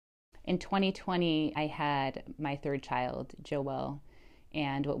In 2020, I had my third child, Joelle,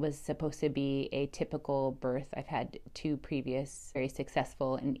 and what was supposed to be a typical birth. I've had two previous very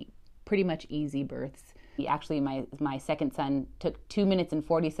successful and pretty much easy births. Actually, my second son took 2 minutes and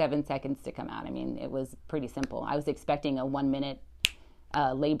 47 seconds to come out. I mean, it was pretty simple. I was expecting a 1 minute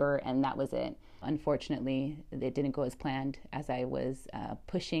labor, and that was it. Unfortunately, it didn't go as planned. As I was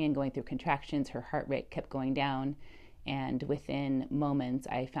pushing and going through contractions, her heart rate kept going down. And within moments,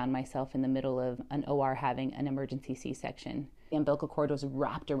 I found myself in the middle of an OR having an emergency C-section. The umbilical cord was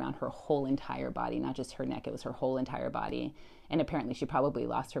wrapped around her whole entire body, not just her neck, it was her whole entire body. And apparently she probably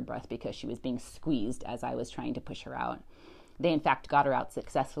lost her breath because she was being squeezed as I was trying to push her out. They, in fact, got her out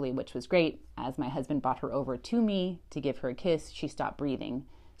successfully, which was great. As my husband brought her over to me to give her a kiss, she stopped breathing.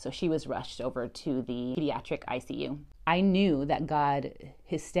 So she was rushed over to the pediatric ICU. I knew that God,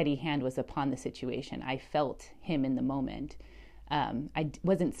 his steady hand was upon the situation. I felt him in the moment. I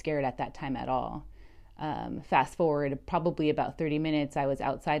wasn't scared at that time at all. Fast forward probably about 30 minutes, I was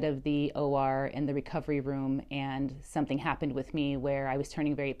outside of the OR in the recovery room, and something happened with me where I was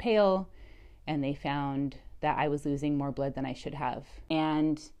turning very pale, and they found that I was losing more blood than I should have.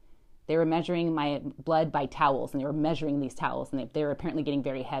 And they were measuring my blood by towels, and they were measuring these towels, and they were apparently getting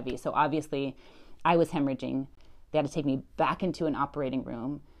very heavy. So obviously I was hemorrhaging. They had to take me back into an operating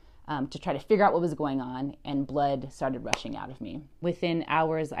room to try to figure out what was going on, and blood started rushing out of me. Within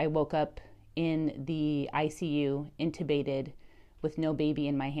hours, I woke up in the ICU, intubated, with no baby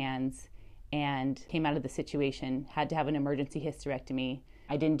in my hands, and came out of the situation, had to have an emergency hysterectomy.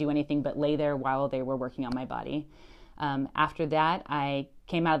 I didn't do anything but lay there while they were working on my body. After that, I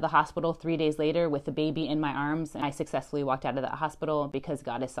came out of the hospital 3 days later with the baby in my arms, and I successfully walked out of that hospital because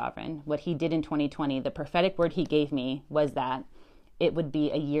God is sovereign. What he did in 2020, the prophetic word he gave me was that it would be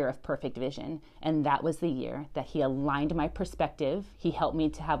a year of perfect vision. And that was the year that he aligned my perspective. He helped me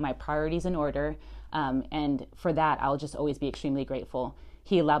to have my priorities in order. And for that, I'll just always be extremely grateful.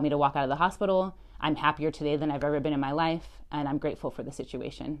 He allowed me to walk out of the hospital. I'm happier today than I've ever been in my life, and I'm grateful for the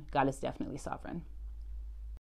situation. God is definitely sovereign.